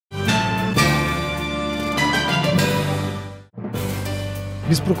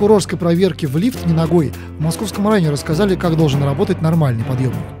Без прокурорской проверки в лифт ни ногой. В Московском районе рассказали, как должен работать нормальный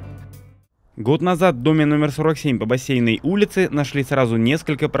подъемник. Год назад в доме номер 47 по Бассейной улице нашли сразу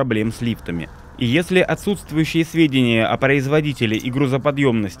несколько проблем с лифтами. И если отсутствующие сведения о производителе и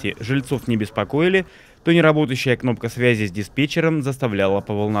грузоподъемности жильцов не беспокоили, то неработающая кнопка связи с диспетчером заставляла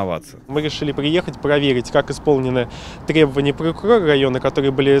поволноваться. Мы решили приехать, проверить, как исполнены требования прокурора района,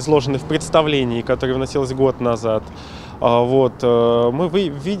 которые были изложены в представлении, которое вносилось год назад. Мы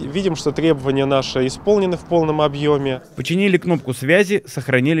видим, что требования наши исполнены в полном объеме. Починили кнопку связи,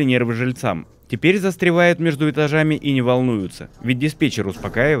 сохранили нервы жильцам. Теперь застревают между этажами и не волнуются, ведь диспетчер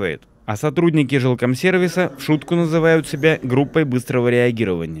успокаивает. А сотрудники жилкомсервиса в шутку называют себя группой быстрого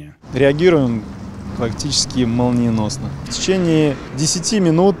реагирования. Реагируем практически молниеносно. В течение 10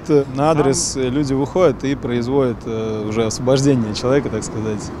 минут на адрес люди выходят и производят уже освобождение человека, так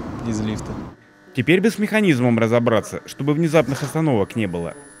сказать, из лифта. Теперь бы с механизмом разобраться, чтобы внезапных остановок не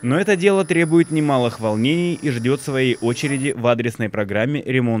было. Но это дело требует немалых волнений и ждет своей очереди в адресной программе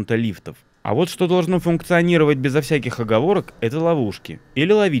ремонта лифтов. А вот что должно функционировать безо всяких оговорок – это ловушки.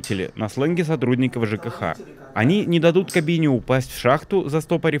 Или ловители, на сленге сотрудников ЖКХ. Они не дадут кабине упасть в шахту,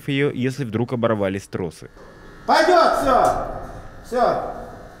 застопорив ее, если вдруг оборвались тросы. Пойдет все.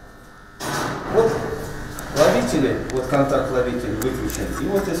 Вот ловители, вот контакт ловителя выключен, и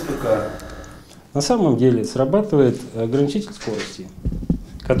вот СПК. На самом деле срабатывает ограничитель скорости,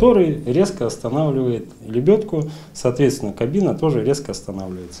 который резко останавливает лебедку, соответственно, кабина тоже резко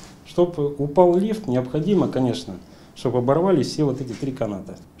останавливается. Чтобы упал лифт, необходимо, конечно, чтобы оборвались все вот эти 3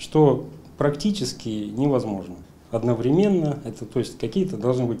 каната, что практически невозможно. Одновременно, то есть какие-то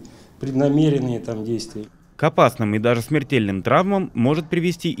должны быть преднамеренные там действия. К опасным и даже смертельным травмам может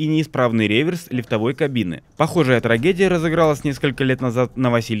привести и неисправный реверс лифтовой кабины. Похожая трагедия разыгралась несколько лет назад на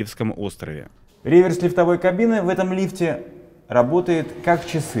Васильевском острове. Реверс лифтовой кабины в этом лифте работает как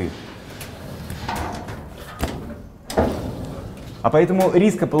часы. А поэтому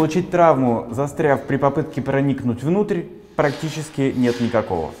риска получить травму, застряв при попытке проникнуть внутрь, практически нет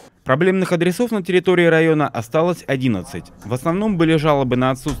никакого. Проблемных адресов на территории района осталось 11. В основном были жалобы на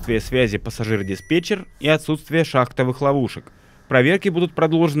отсутствие связи пассажир-диспетчер и отсутствие шахтовых ловушек. Проверки будут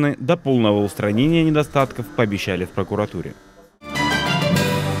продолжены до полного устранения недостатков, пообещали в прокуратуре.